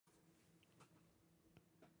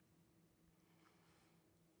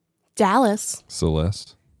Dallas.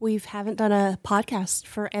 Celeste. We haven't done a podcast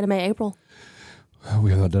for Anime April. We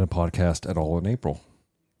haven't done a podcast at all in April.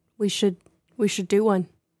 We should do one.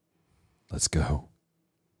 Let's go.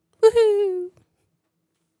 Woohoo!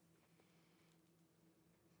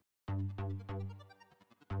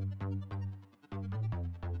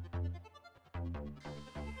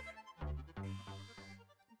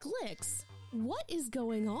 Glix, what is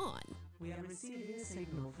going on? We are receiving a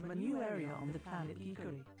signal from a new area on the planet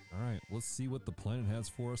Ikari. All right, let's see what the planet has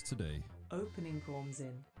for us today. Opening forms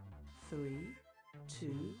in 3,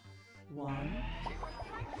 2, 1.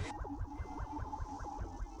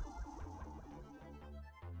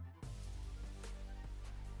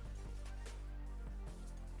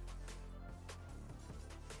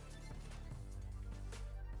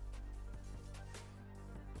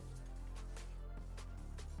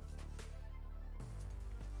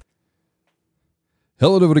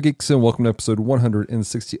 Hello, Devoted Geeks, and welcome to episode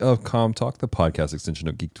 160 of Com Talk, the podcast extension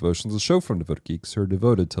of Geek Devotions, a show from Devoted Geeks who are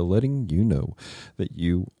devoted to letting you know that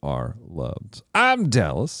you are loved. I'm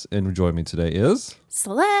Dallas, and joining me today is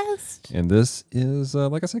Celeste. And this is,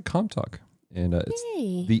 like I said, Com Talk, and it's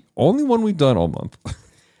Hey. the only one we've done all month.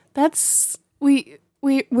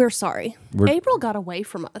 We're sorry. April got away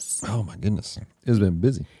from us. Oh my goodness, it's been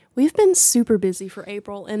busy. We've been super busy for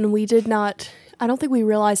April, and I don't think we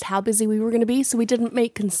realized how busy we were going to be, so we didn't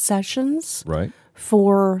make concessions Right?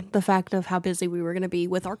 for the fact of how busy we were going to be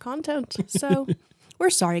with our content. So we're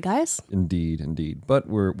sorry, guys. Indeed. But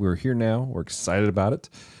we're here now. We're excited about it.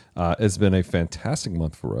 It's been a fantastic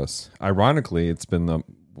month for us. Ironically, it's been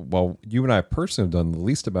you and I personally have done the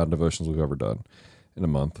least amount of devotions we've ever done in a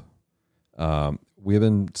month. We have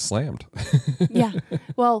been slammed. Yeah.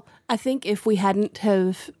 Well, I think if we hadn't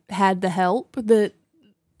have had the help, that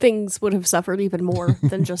things would have suffered even more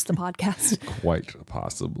than just the podcast. Quite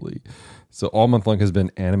possibly. So all month long has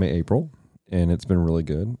been Anime April, and it's been really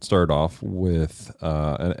good. Started off with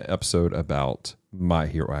an episode about My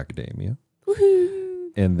Hero Academia.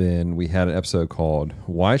 Woohoo! And then we had an episode called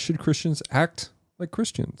Why Should Christians Act Like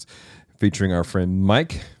Christians? Featuring our friend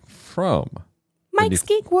Mike from Mike's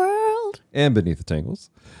Geek World. And Beneath the Tangles.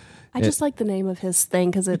 I just like the name of his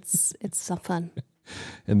thing because it's so fun.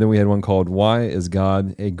 And then we had one called Why Is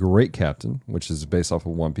God a Great Captain, which is based off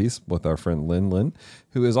of One Piece with our friend Lin,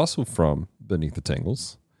 who is also from Beneath the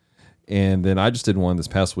Tangles. And then I just did one this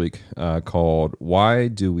past week called Why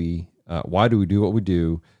Do We Do What We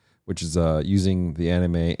Do, which is using the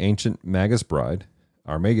anime Ancient Magus Bride,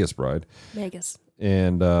 our Magus Bride. Magus.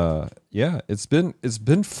 And it's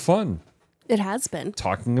been fun. It has been.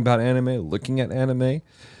 Talking about anime, looking at anime.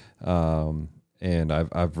 And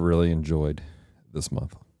I've really enjoyed this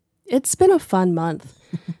month. It's been a fun month.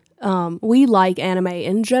 We like anime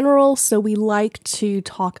in general, so we like to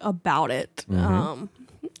talk about it.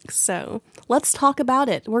 So let's talk about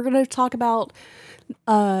it. We're going to talk about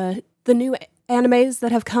the new animes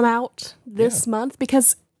that have come out this month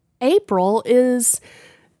because April is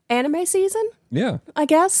anime season. Yeah. I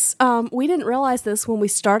guess. We didn't realize this when we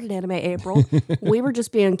started Anime April. We were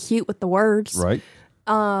just being cute with the words. Right.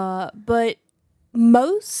 But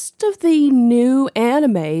most of the new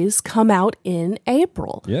animes come out in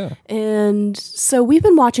April. Yeah. And so we've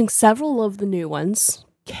been watching several of the new ones,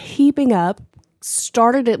 keeping up,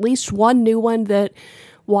 started at least one new one that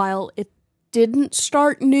while it didn't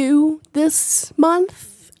start new this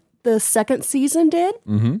month, the second season did.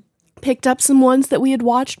 Mm-hmm. Picked up some ones that we had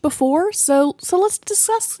watched before. So let's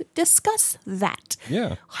discuss that.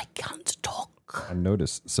 Yeah. I can't talk. I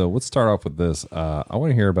noticed. So let's start off with this. I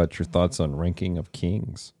want to hear about your thoughts on Ranking of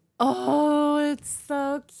Kings. Oh, it's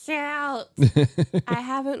so cute. I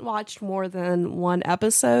haven't watched more than one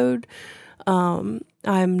episode. I'm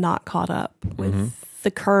not caught up with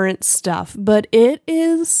the current stuff, but it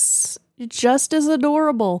is just as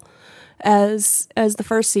adorable as the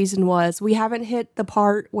first season was. We haven't hit the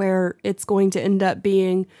part where it's going to end up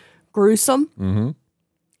being gruesome. Mm-hmm.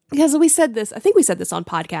 Because I think we said this on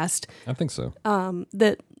podcast. I think so.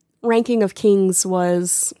 That Ranking of Kings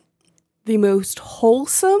was the most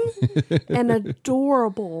wholesome and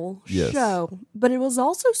adorable show. But it was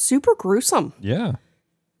also super gruesome. Yeah.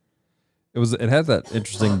 It had that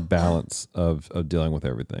interesting balance of dealing with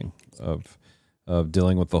everything. Of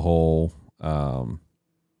dealing with the whole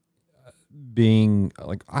being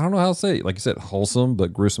like, I don't know how to say it. Like you said, wholesome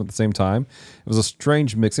but gruesome at the same time. It was a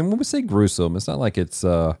strange mix. And when we say gruesome, it's not like it's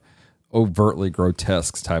overtly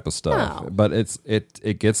grotesque type of stuff, but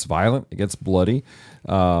it gets violent, it gets bloody,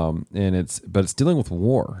 and it's dealing with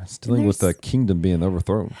war. It's dealing with the kingdom being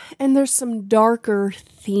overthrown. And there's some darker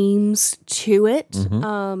themes to it.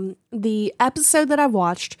 Mm-hmm. The episode that I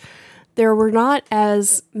watched, there were not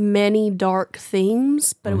as many dark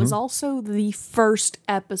themes, but it was also the first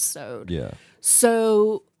episode. Yeah.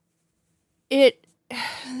 So it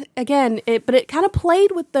kind of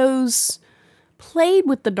played with the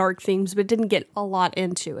dark themes, but didn't get a lot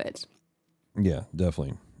into it. Yeah,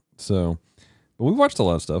 definitely. So, but we watched a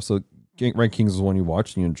lot of stuff. So, Rank Kings was one you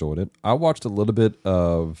watched and you enjoyed it. I watched a little bit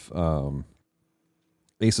of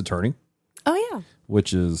Ace Attorney, Oh yeah.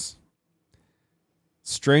 which is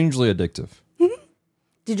strangely addictive.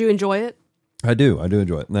 Did you enjoy it? I do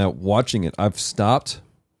enjoy it. Now, watching it, I've stopped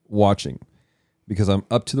watching because I'm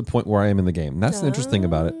up to the point where I am in the game. And that's the interesting thing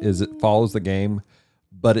about it is it follows the game,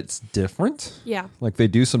 but it's different. Yeah. Like they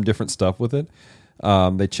do some different stuff with it.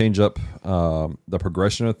 They change up the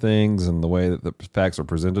progression of things and the way that the facts are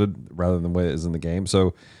presented rather than the way it is in the game.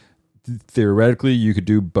 So theoretically, you could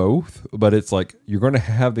do both, but it's like you're going to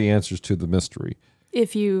have the answers to the mystery.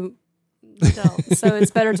 If you don't. So it's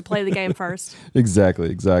better to play the game first.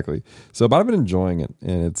 Exactly. So, but I've been enjoying it,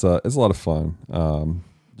 and it's a lot of fun.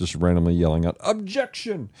 Just randomly yelling out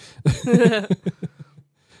objection.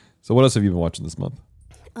 So, what else have you been watching this month?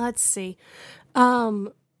 Let's see.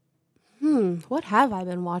 What have I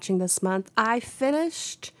been watching this month? I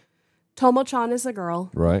finished Tomo-chan is a Girl.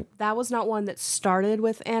 Right That was not one that started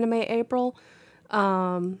with Anime April.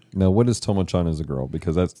 now, what is Tomo-chan as a Girl?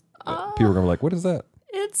 Because that's people are gonna be like, what is that?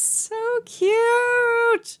 It's so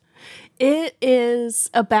cute. It is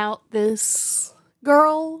about this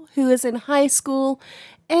girl who is in high school,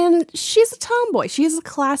 and she's a tomboy. She's a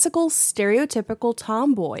classical, stereotypical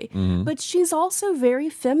tomboy, but she's also very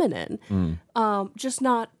feminine. Just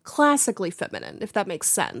not classically feminine, if that makes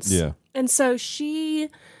sense. Yeah. And so she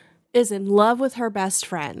is in love with her best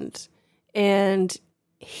friend, and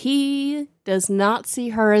he does not see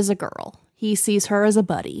her as a girl. He sees her as a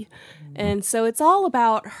buddy. And so it's all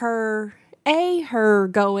about her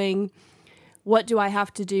going, what do I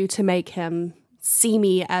have to do to make him see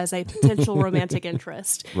me as a potential romantic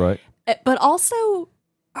interest? Right. But also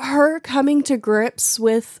her coming to grips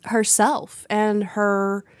with herself and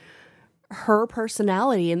her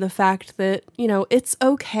personality and the fact that, it's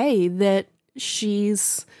okay that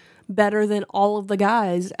she's better than all of the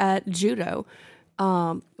guys at judo.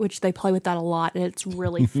 Which they play with that a lot, and it's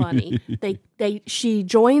really funny. She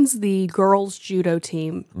joins the girls' judo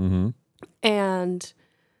team, and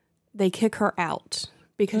they kick her out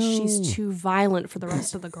because she's too violent for the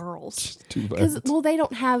rest of the girls. Too violent. Because they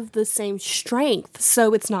don't have the same strength,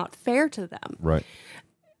 so it's not fair to them. Right.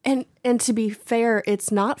 And to be fair,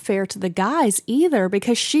 it's not fair to the guys either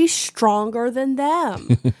because she's stronger than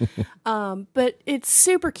them. But it's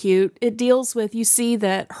super cute. It deals with, you see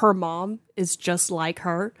that her mom is just like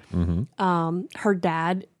her. Her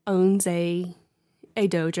dad owns a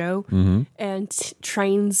dojo and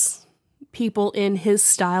trains people in his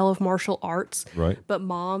style of martial arts. Right. But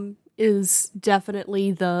mom is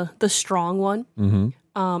definitely the strong one.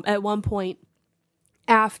 At one point,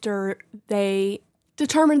 after they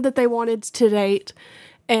determined that they wanted to date,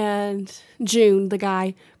 and June, the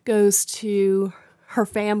guy, goes to her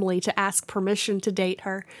family to ask permission to date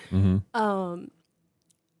her.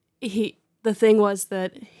 The thing was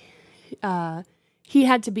that he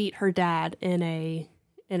had to beat her dad in a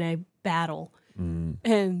battle,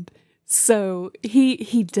 and so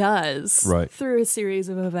he does Right. through a series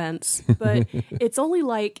of events, but it's only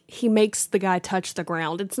like he makes the guy touch the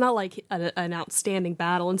ground. It's not like an outstanding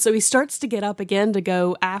battle. And so he starts to get up again to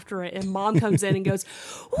go after it. And mom comes in and goes,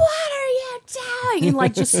 "What are you doing?" And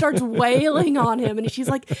like just starts wailing on him. And she's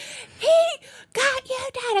like, "He got you,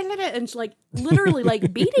 Dad." And she's like literally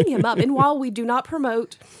like beating him up. And while we do not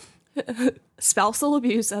promote spousal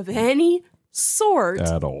abuse of any sort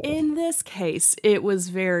At all. in this case, it was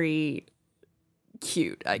very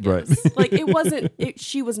cute, I guess. Right. Like it wasn't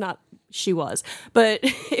she was, but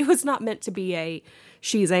it was not meant to be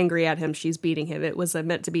she's angry at him, she's beating him. It was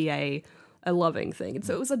meant to be a loving thing, and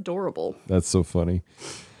so it was adorable. That's so funny.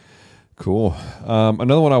 Cool.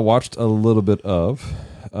 Another one I watched a little bit of,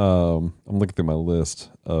 I'm looking through my list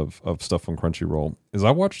of stuff on Crunchyroll, is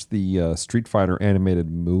I watched the Street Fighter animated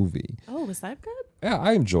movie. Oh, was that good? Yeah,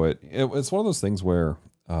 I enjoy it. It's one of those things where,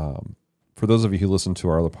 for those of you who listen to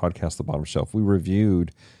our other podcast, The Bottom Shelf, we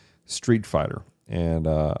reviewed Street Fighter, and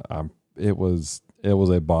it was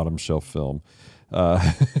a bottom shelf film. There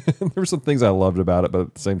were some things I loved about it, but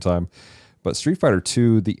at the same time, but Street Fighter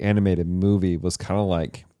 2, the animated movie, was kind of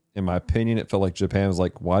like, in my opinion, it felt like Japan was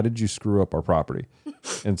like, why did you screw up our property?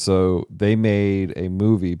 And so they made a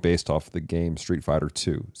movie based off the game Street Fighter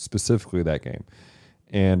 2, specifically that game.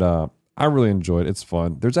 And I really enjoyed it. It's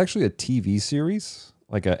fun. There's actually a TV series,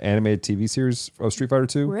 like an animated TV series of Street Fighter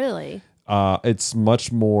 2. Really? It's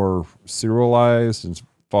much more serialized and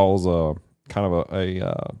follows a kind of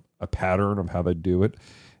a pattern of how they do it.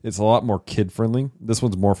 It's a lot more kid friendly. This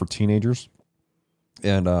one's more for teenagers.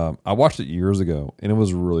 And I watched it years ago, and it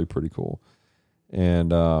was really pretty cool.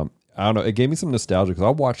 And I don't know, it gave me some nostalgia because I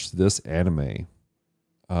watched this anime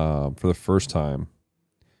for the first time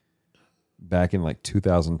back in like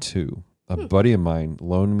 2002. A buddy of mine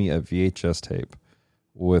loaned me a VHS tape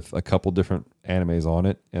with a couple different animes on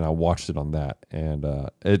it, and I watched it on that. And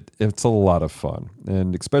it's a lot of fun.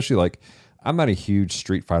 And especially like, I'm not a huge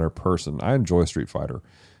Street Fighter person. I enjoy Street Fighter.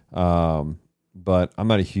 But I'm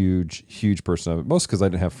not a huge person of it, most because I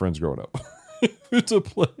didn't have friends growing up to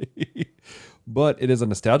play. But it is a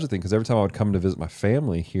nostalgia thing because every time I would come to visit my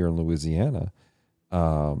family here in Louisiana,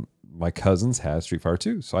 my cousins had Street Fighter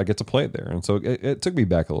 2, so I get to play it there. And so it took me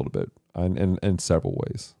back a little bit in several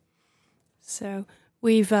ways. So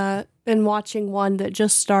we've been watching one that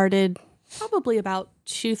just started probably about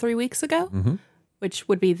 2-3 weeks ago, which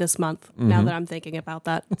would be this month, now that I'm thinking about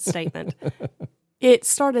that statement. It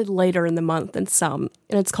started later in the month than some,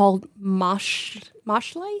 and it's called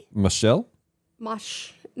Mashle? Michelle?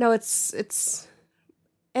 No, it's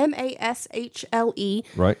Mashle.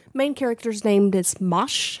 Right. Main character's name is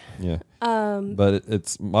Mosh. Yeah. But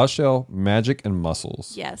it's Michelle, Magic, and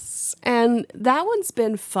Muscles. Yes. And that one's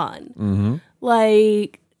been fun. Mm-hmm.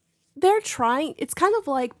 Like, they're trying, it's kind of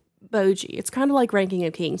like Boji. It's kind of like Ranking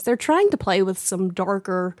of Kings. They're trying to play with some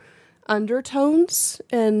darker undertones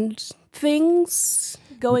and things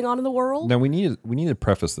going on in the world. Now we need to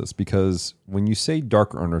preface this because when you say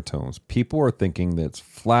darker undertones, people are thinking that it's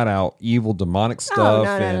flat out evil, demonic stuff,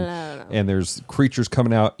 no. and there's creatures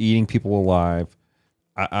coming out eating people alive.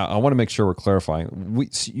 I want to make sure we're clarifying.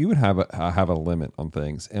 You would have a limit on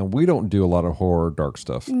things, and we don't do a lot of horror, dark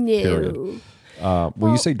stuff. No. Period.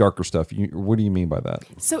 When you say darker stuff, what do you mean by that?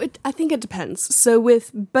 So I think it depends. So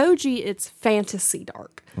with Boji, it's fantasy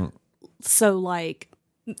dark. So like,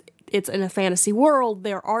 it's in a fantasy world.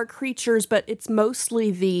 There are creatures, but it's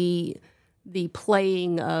mostly the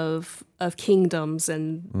playing of kingdoms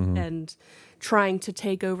and trying to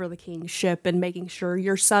take over the kingship and making sure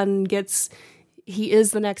your son he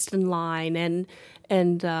is the next in line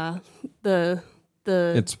and the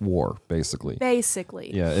It's war, basically.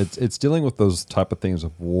 Basically. Yeah, it's dealing with those type of things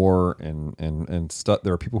of war and stuff.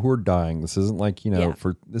 There are people who are dying. This isn't like,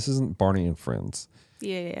 this isn't Barney and Friends.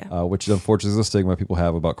 Yeah. Which unfortunately is a stigma people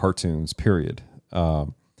have about cartoons, period. What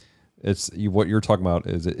you're talking about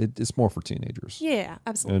is it's more for teenagers. Yeah,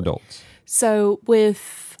 absolutely. And adults. So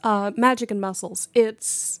with Magic and Muscles, I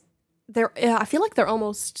feel like they're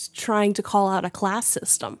almost trying to call out a class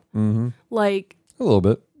system. Mm-hmm. Like a little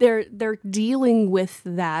bit. They're dealing with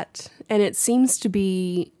that, and it seems to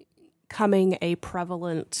be becoming a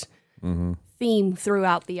prevalent theme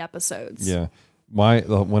throughout the episodes. Yeah.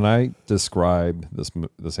 When I describe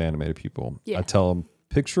this anime to people, I tell them,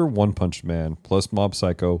 picture One Punch Man plus Mob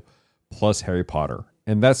Psycho plus Harry Potter.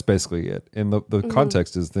 And that's basically it. And the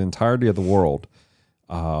context is the entirety of the world.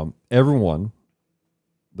 Everyone,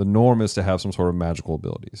 the norm is to have some sort of magical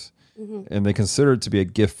abilities. And they consider it to be a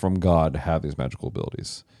gift from God to have these magical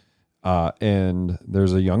abilities. And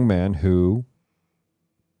there's a young man who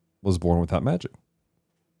was born without magic.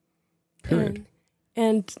 Period.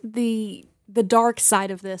 And the dark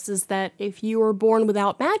side of this is that if you are born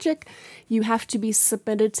without magic, you have to be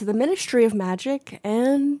submitted to the Ministry of Magic,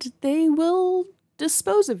 and they will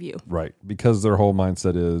dispose of you. Right, because their whole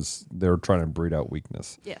mindset is they're trying to breed out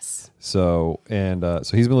weakness. Yes. So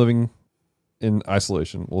he's been living in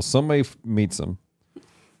isolation. Well, somebody meets him,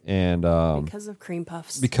 and because of cream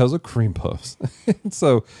puffs.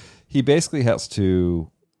 So he basically has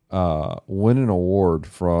to win an award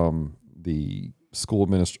from the school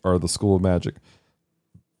the School of Magic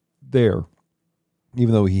there,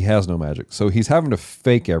 even though he has no magic. So he's having to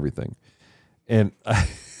fake everything. And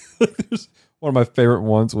there's one of my favorite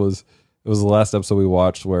ones was the last episode we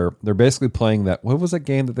watched where they're basically playing what was that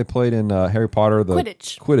game that they played in Harry Potter?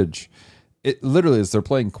 Quidditch. It literally is, they're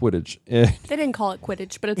playing Quidditch. They didn't call it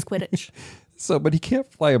Quidditch, but it's Quidditch. But he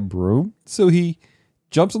can't fly a broom. So he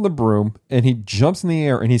jumps on the broom and he jumps in the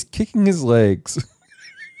air and he's kicking his legs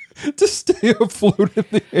to stay afloat in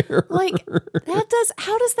the air. Like,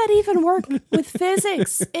 how does that even work with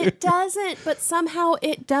physics? It doesn't, but somehow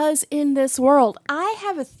it does in this world. I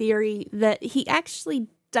have a theory that he actually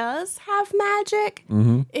does have magic.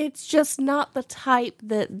 It's just not the type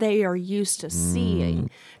that they are used to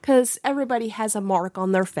seeing, because everybody has a mark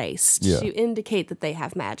on their face to indicate that they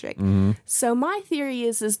have magic. So my theory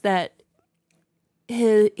is that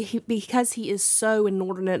because he is so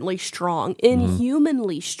inordinately strong,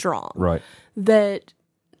 inhumanly strong, right, that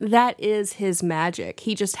that is his magic.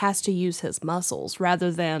 He just has to use his muscles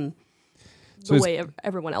rather than the way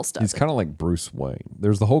everyone else does. He's kind of like Bruce Wayne.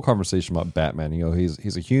 There's the whole conversation about Batman. You know,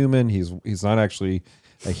 he's a human. He's not actually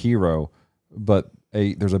a hero, but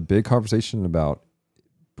there's a big conversation about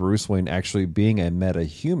Bruce Wayne actually being a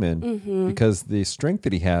meta-human because the strength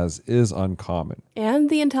that he has is uncommon. And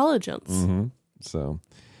the intelligence. Mm-hmm. So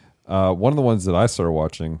one of the ones that I started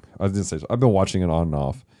watching, I've been watching it on and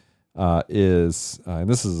off, and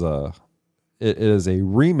this is it is a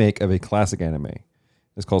remake of a classic anime.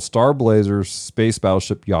 It's called Star Blazers Space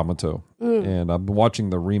Battleship Yamato. And I've been watching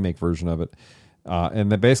the remake version of it.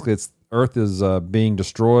 And then basically Earth is being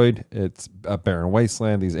destroyed. It's a barren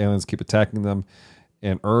wasteland. These aliens keep attacking them.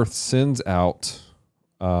 And Earth sends out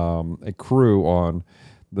a crew on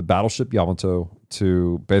the battleship Yamato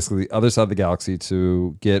to basically the other side of the galaxy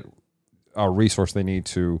to get a resource they need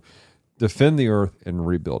to defend the Earth and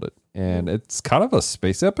rebuild it. And it's kind of a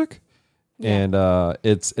space epic. And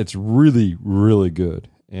it's really, really good.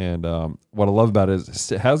 And what I love about it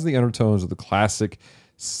is it has the undertones of the classic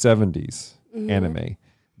 70s anime,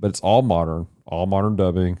 but it's all modern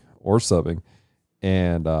dubbing or subbing.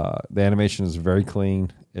 And the animation is very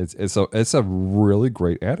clean. It's a really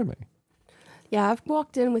great anime. Yeah, I've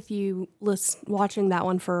walked in with you watching that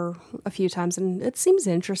one for a few times, and it seems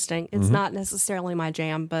interesting. It's not necessarily my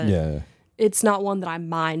jam, but it's not one that I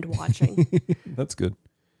mind watching. That's good.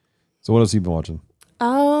 So what else have you been watching?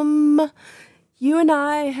 You and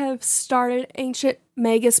I have started Ancient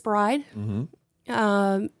Magus Bride.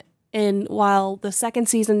 And while the second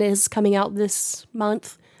season is coming out this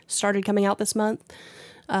month,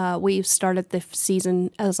 we've started the season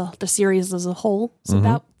the series as a whole. So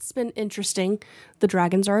that's been interesting. The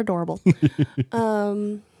dragons are adorable.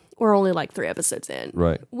 We're only like 3 episodes in.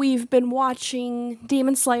 Right. We've been watching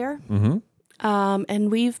Demon Slayer.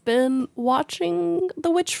 And we've been watching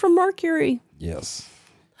The Witch from Mercury. Yes.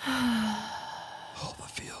 All the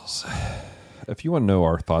feels. If you want to know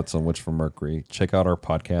our thoughts on Witch from Mercury, check out our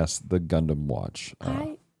podcast, The Gundam Watch.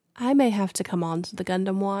 I may have to come on to the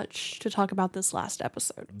Gundam Watch to talk about this last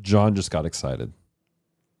episode. John just got excited.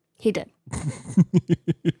 He did.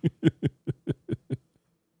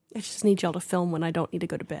 I just need y'all to film when I don't need to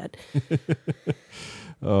go to bed.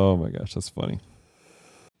 Oh my gosh, that's funny.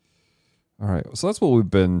 All right, so that's what we've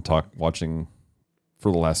been watching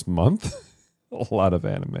for the last month. A lot of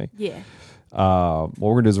anime. Yeah. What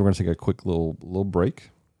we're gonna do is we're gonna take a quick little break,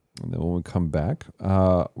 and then when we come back,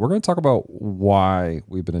 we're gonna talk about why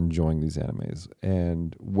we've been enjoying these animes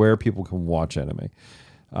and where people can watch anime.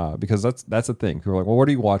 Because that's the thing. People are like, well, where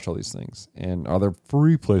do you watch all these things? And are there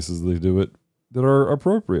free places they do it that are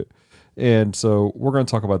appropriate? And so we're gonna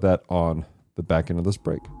talk about that on the back end of this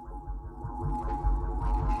break.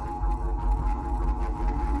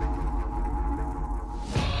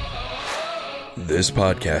 This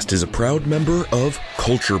podcast is a proud member of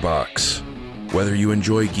Culture Box. Whether you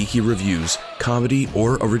enjoy geeky reviews, comedy,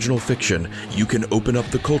 or original fiction, you can open up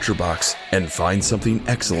the Culture Box and find something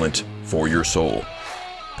excellent for your soul.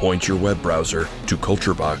 Point your web browser to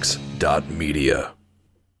culturebox.media.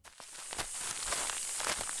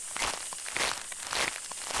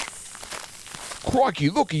 Crikey,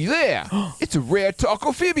 looky there! It's a rare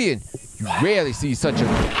taco-phibian. You rarely see such a...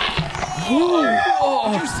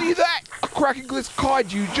 Whoa! Did you see that? A Krakenglitz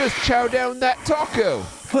kaiju just chowed down that taco.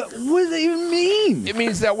 But what does that even mean? It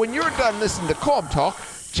means that when you're done listening to Com Talk,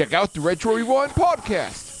 check out the Retro Rewind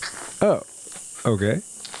podcast. Oh, okay.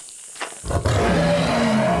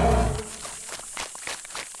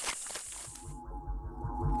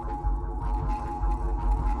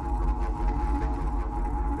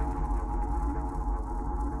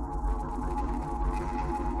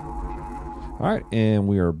 All right, and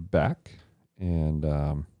we are back, and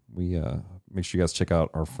we make sure you guys check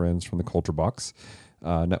out our friends from the Culture Box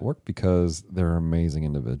network because they're amazing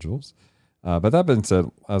individuals. But that being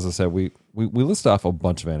said, as I said, we list off a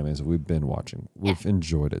bunch of animes that we've been watching. We've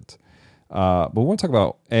enjoyed it, but we want to talk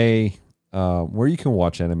about where you can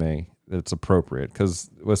watch anime that's appropriate.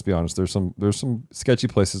 Because let's be honest, there's some sketchy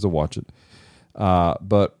places to watch it.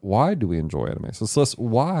 But why do we enjoy anime? So Celeste,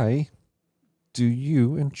 why do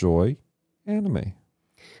you enjoy anime?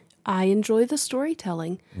 I enjoy the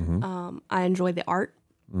storytelling. I enjoy the art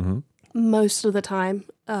most of the time.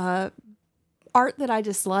 Art that I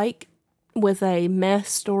dislike with a meh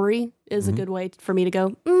story is a good way for me to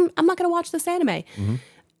go, I'm not going to watch this anime.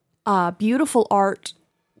 Beautiful art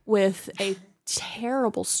with a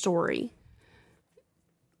terrible story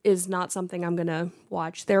is not something I'm going to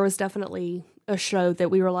watch. There was definitely a show that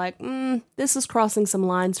we were like, this is crossing some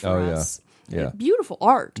lines for us. Yeah. Beautiful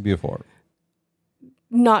art. Beautiful art.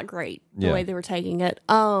 not great the Yeah. way they were taking it.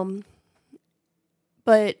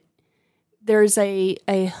 But there's a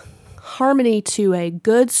harmony to a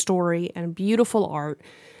good story and beautiful art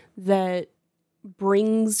that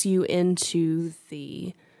brings you into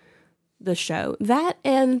the show. That,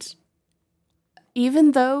 and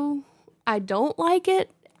even though I don't like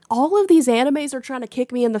it, all of these animes are trying to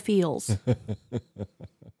kick me in the feels.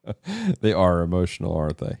 They are emotional,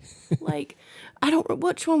 aren't they? Like, I don't,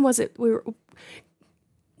 which one was it?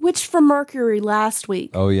 Which from Mercury last week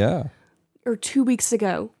Oh yeah. or 2 weeks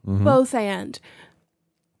ago, both and.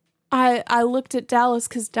 I looked at Dallas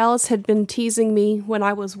because Dallas had been teasing me when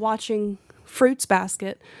I was watching Fruits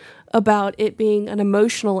Basket about it being an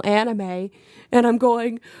emotional anime, and I'm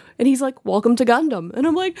going, and he's like, "Welcome to Gundam," and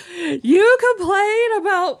I'm like, "You complain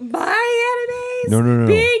about my animes No.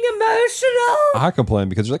 being emotional?" I complain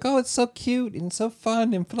because you're like, oh, it's so cute and so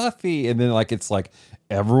fun and fluffy, and then like it's like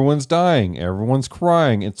everyone's dying, everyone's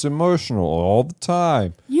crying, it's emotional all the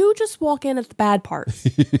time. You just walk in at the bad parts.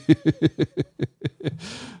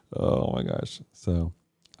 Oh my gosh! So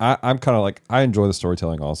I'm kind of like, I enjoy the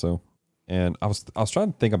storytelling also, and I was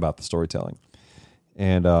trying to think about the storytelling,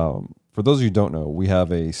 and for those of you who don't know, we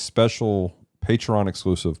have a special Patreon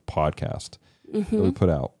exclusive podcast that we put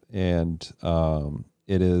out, and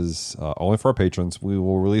it is only for our patrons. We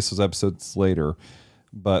will release those episodes later,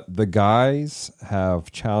 but the guys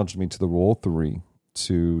have challenged me to the Rule of 3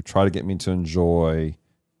 to try to get me to enjoy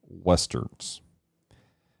Westerns,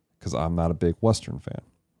 because I'm not a big Western fan.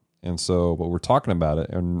 And so, but we're talking about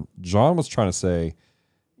it, and John was trying to say,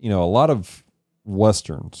 you know, a lot of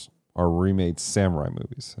Westerns are remade samurai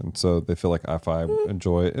movies, and so they feel like if I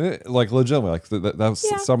enjoy it, like legitimately, like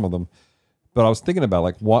that's some of them. But I was thinking about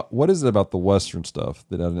like what is it about the Western stuff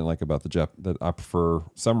that I didn't like about that I prefer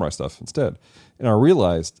samurai stuff instead, and I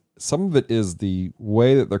realized some of it is the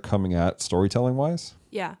way that they're coming at storytelling wise.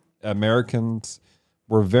 Yeah. Americans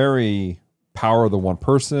were very power of the one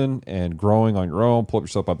person and growing on your own, pull up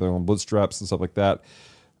yourself by their own bootstraps and stuff like that.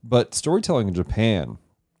 But storytelling in Japan,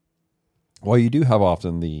 while you do have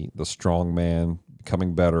often the strong man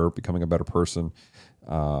becoming a better person,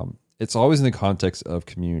 it's always in the context of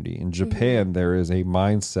community. In Japan, there is a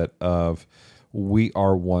mindset of we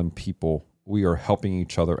are one people. We are helping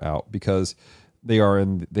each other out because they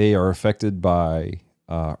are affected by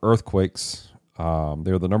earthquakes.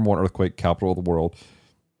 They're the number one earthquake capital of the world.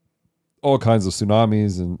 All kinds of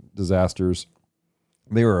tsunamis and disasters.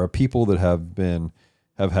 They are a people that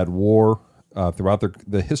have had war throughout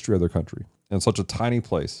the history of their country in such a tiny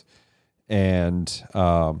place. And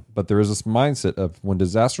but there is this mindset of when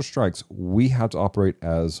disaster strikes, we have to operate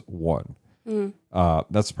as one.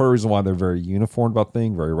 That's part of the reason why they're very uniformed about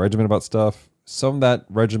things, very regimented about stuff. Some of that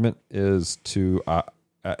regiment is to,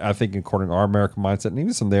 I think, according to our American mindset, and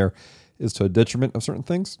even some there, is to a detriment of certain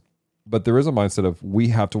things. But there is a mindset of we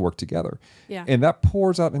have to work together. Yeah. And that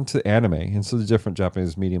pours out into anime. And so the different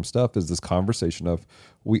Japanese medium stuff is this conversation of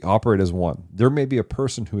we operate as one. There may be a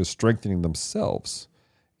person who is strengthening themselves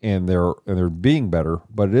and they're being better,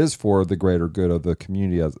 but it is for the greater good of the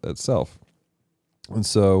community itself. And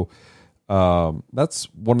so that's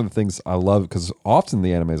one of the things I love, because often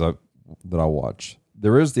the animes that I watch,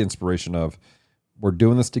 there is the inspiration of we're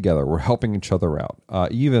doing this together. We're helping each other out.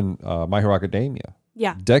 Even My Hero Academia.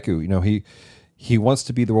 Yeah. Deku, you know, he wants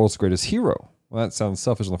to be the world's greatest hero. Well, that sounds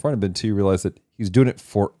selfish on the front end, but until you realize that he's doing it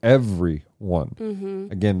for everyone.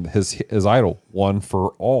 Again, his idol, one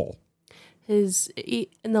for all. In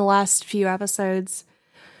the last few episodes,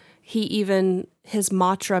 his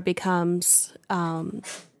mantra becomes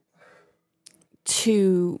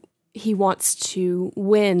he wants to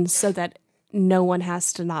win so that no one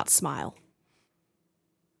has to not smile.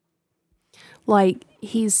 Like,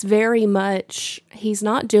 he's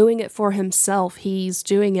not doing it for himself. He's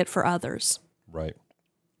doing it for others. Right.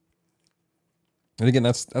 And again,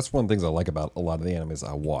 that's one of the things I like about a lot of the animes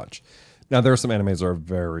I watch. Now, there are some animes that are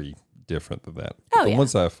very different than that. Oh, the yeah.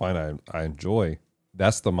 ones that I find I enjoy,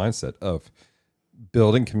 that's the mindset of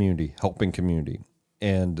building community, helping community.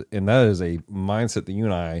 And that is a mindset that you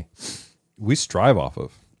and I, we strive off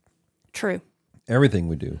of. True. Everything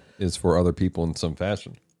we do is for other people in some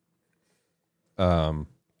fashion.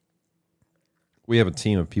 We have a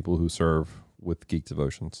team of people who serve with Geek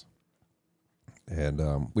Devotions, and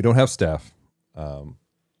we don't have staff.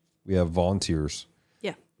 We have volunteers.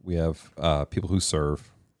 Yeah. We have people who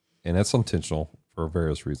serve, and that's intentional for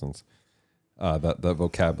various reasons. That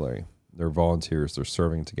vocabulary, they're volunteers. They're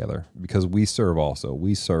serving together because we serve also.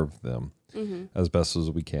 We serve them as best as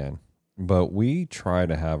we can, but we try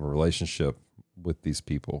to have a relationship with these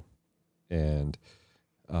people, and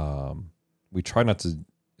we try not to.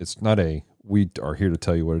 It's not a we are here to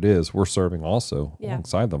tell you what it is. We're serving also Yeah.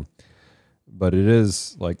 alongside them. But it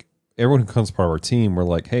is like everyone who becomes part of our team, we're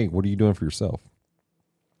like, hey, what are you doing for yourself?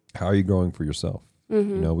 How are you growing for yourself? You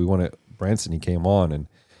know, we want to, Branson, he came on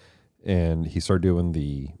and he started doing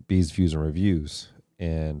the Bees, Views, and Reviews.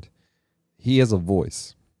 And he has a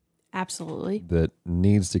voice Absolutely. that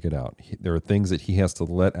needs to get out. There are things that he has to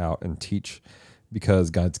let out and teach because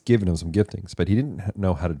God's given him some giftings, but he didn't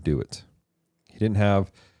know how to do it. He didn't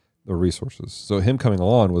have the resources. So him coming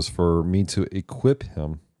along was for me to equip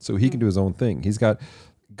him so he can do his own thing. He's got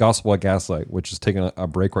Gospel at Gaslight, which is taking a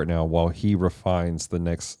break right now while he refines the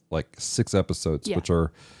next like 6 episodes, Yeah. which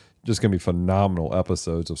are just going to be phenomenal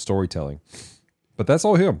episodes of storytelling. But that's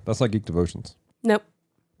all him. That's not Geek Devotions. Nope.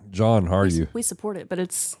 John, how are you? We support it, but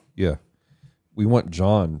it's Yeah. We want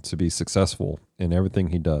John to be successful in everything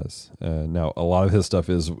he does. Now, a lot of his stuff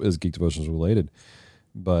is Geek Devotions related,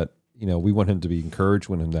 but you know, we want him to be encouraged,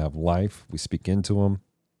 we want him to have life. We speak into him,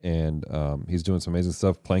 and he's doing some amazing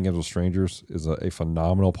stuff. Playing Games with Strangers is a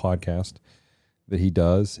phenomenal podcast that he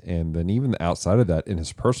does. And then even outside of that, in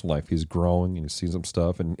his personal life, he's growing and he's seeing some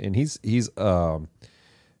stuff. And he's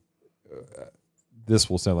this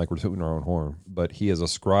will sound like we're tooting our own horn, but he has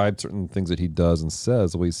ascribed certain things that he does and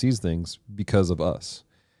says the way he sees things because of us.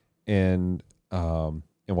 And while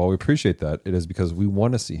we appreciate that, it is because we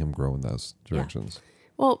want to see him grow in those directions.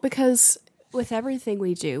 well, because with everything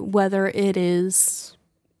we do, whether it is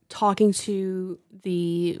talking to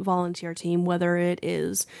the volunteer team, whether it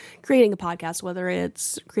is creating a podcast, whether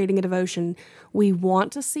it's creating a devotion, we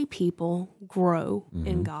want to see people grow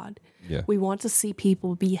in God. Yeah. We want to see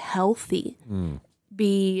people be healthy, to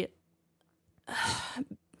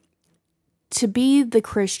be the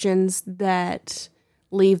Christians that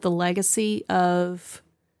leave the legacy of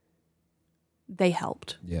they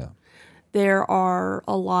helped. Yeah. There are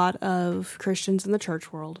a lot of Christians in the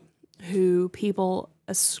church world who people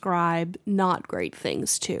ascribe not great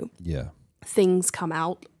things to. Yeah. Things come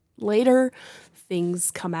out later,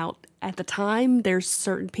 things come out at the time. There's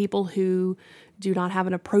certain people who do not have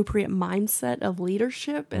an appropriate mindset of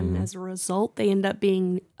leadership, and as a result, they end up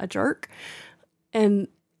being a jerk. And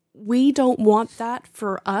we don't want that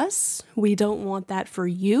for us. We don't want that for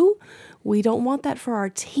you. We don't want that for our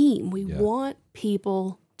team. We want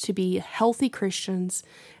people to be healthy Christians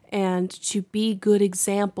and to be good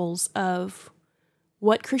examples of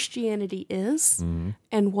what Christianity is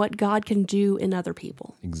and what God can do in other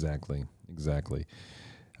people. Exactly.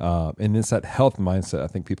 And it's that health mindset I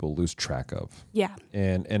think people lose track of. Yeah.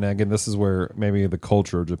 And again, this is where maybe the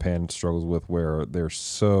culture of Japan struggles with, where they're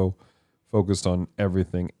so focused on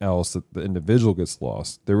everything else that the individual gets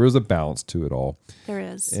lost. There is a balance to it all. There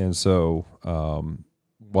is. And so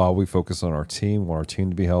while we focus on our team, want our team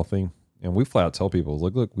to be healthy, and we flat out tell people,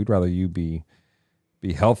 look, we'd rather you be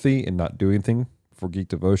healthy and not do anything for Geek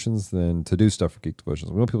Devotions than to do stuff for Geek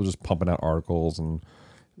Devotions. We want people just pumping out articles and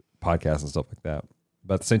podcasts and stuff like that.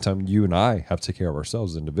 But at the same time, you and I have to take care of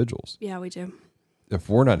ourselves as individuals. Yeah, we do. If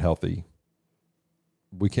we're not healthy,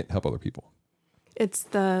 we can't help other people. It's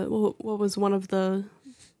what was one of the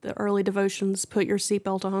early devotions, put your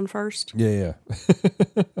seatbelt on first. Yeah.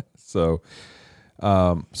 So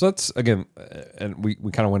that's, again, and we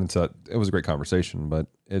kind of went into that. It was a great conversation, but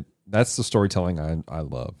that's the storytelling I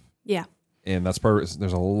love. Yeah. And that's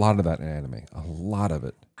there's a lot of that in anime, a lot of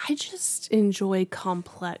it. I just enjoy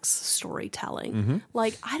complex storytelling.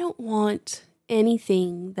 Like, I don't want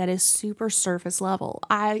anything that is super surface level.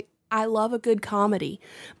 I love a good comedy,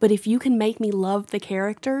 but if you can make me love the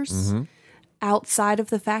characters outside of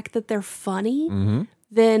the fact that they're funny,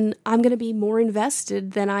 then I'm going to be more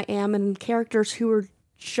invested than I am in characters who are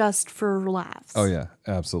just for laughs. Oh yeah,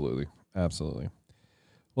 absolutely.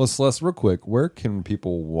 Well, Celeste, real quick, where can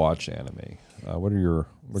people watch anime? What are your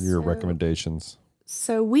recommendations?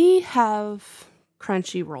 So we have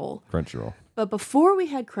Crunchyroll. Crunchyroll. But before we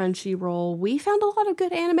had Crunchyroll, we found a lot of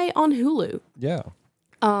good anime on Hulu. Yeah.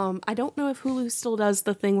 I don't know if Hulu still does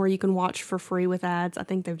the thing where you can watch for free with ads. I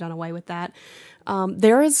think they've done away with that.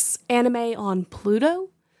 There is anime on Pluto.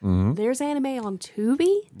 There's anime on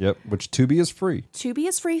Tubi. Yep. Which Tubi is free. Tubi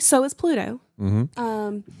is free, so is Pluto.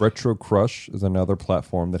 Retro Crush is another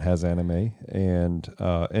platform that has anime, and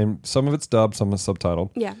some of it's dubbed, some is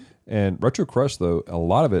subtitled. Yeah. And Retro Crush, though, a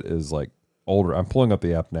lot of it is like older. I'm pulling up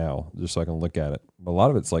the app now just so I can look at it. But a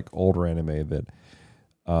lot of it's like older anime that,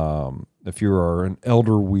 if you are an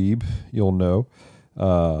elder weeb, you'll know.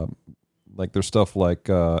 Like there's stuff like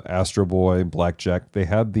Astro Boy, Blackjack. They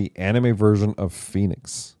had the anime version of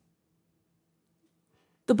Phoenix.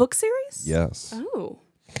 The book series? Yes. Oh.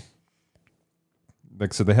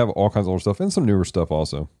 Like I said, they have all kinds of older stuff and some newer stuff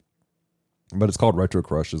also. But it's called Retro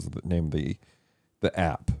Crush is the name of the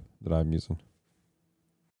app that I'm using.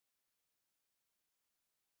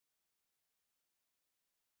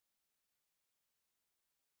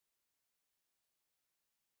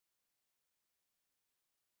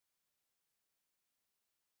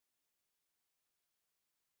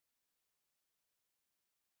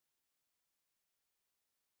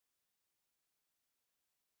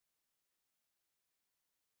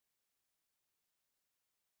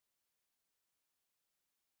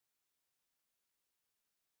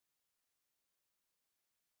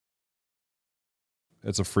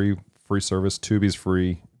 It's a free service. Tubi's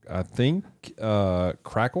free. I think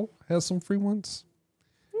Crackle has some free ones.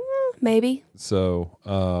 Maybe. So,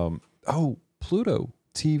 Pluto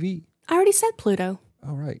TV. I already said Pluto.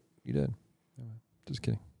 Oh, right. You did. Just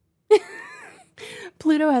kidding.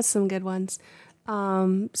 Pluto has some good ones.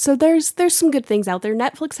 So there's some good things out there.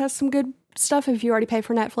 Netflix has some good stuff if you already pay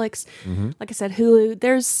for Netflix. Like I said, Hulu.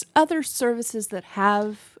 There's other services that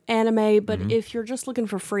have anime, but if you're just looking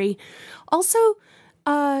for free. Also,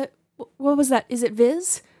 what was that? Is it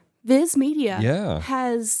Viz? Viz Media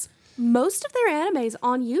has most of their animes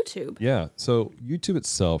on YouTube. Yeah. So YouTube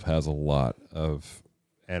itself has a lot of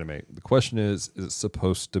anime. The question is it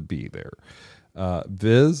supposed to be there?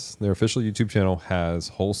 Viz, their official YouTube channel, has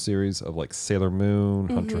whole series of like Sailor Moon,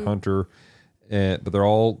 Hunter x Hunter, but they're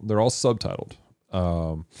all subtitled.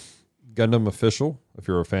 Gundam Official, if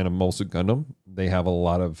you're a fan of Mobile Suit Gundam, they have a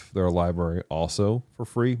lot of their library also for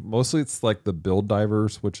free. Mostly it's like the Build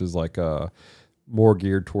Divers, which is like more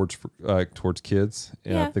geared towards kids,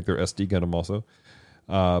 and I think they're SD Gundam also.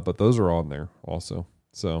 But those are on there also.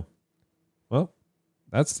 So, well,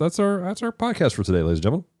 that's our podcast for today, ladies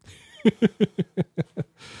and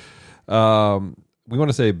gentlemen. We want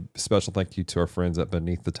to say a special thank you to our friends at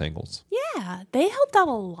Beneath the Tangles. Yeah, they helped out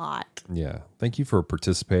a lot. Yeah. Thank you for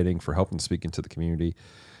participating, for helping speak into the community.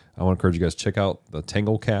 I want to encourage you guys to check out the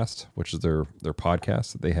Tanglecast, which is their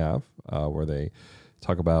podcast that they have, where they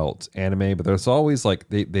talk about anime, but there's always like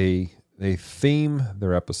they theme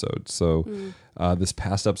their episodes. So this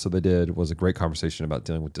past episode they did was a great conversation about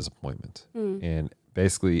dealing with disappointment. And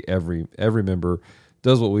basically every member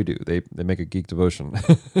does what we do. They make a geek devotion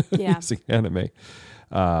using anime.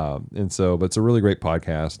 And so, but it's a really great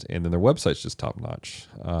podcast. And then their website's just top notch.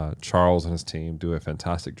 Charles and his team do a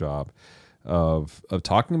fantastic job of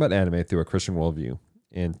talking about anime through a Christian worldview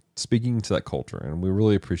and speaking to that culture. And we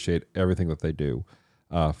really appreciate everything that they do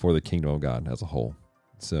for the kingdom of God as a whole.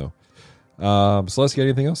 So, Celeste, you got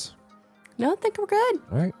anything else? No, I think we're good.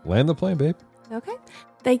 All right. Land the plane, babe. Okay.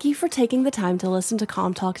 Thank you for taking the time to listen to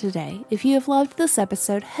Calm Talk today. If you have loved this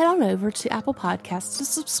episode, head on over to Apple Podcasts to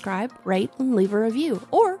subscribe, rate, and leave a review.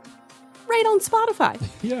 Or rate on Spotify.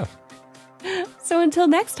 Yeah. So until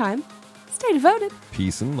next time, stay devoted.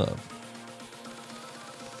 Peace and love.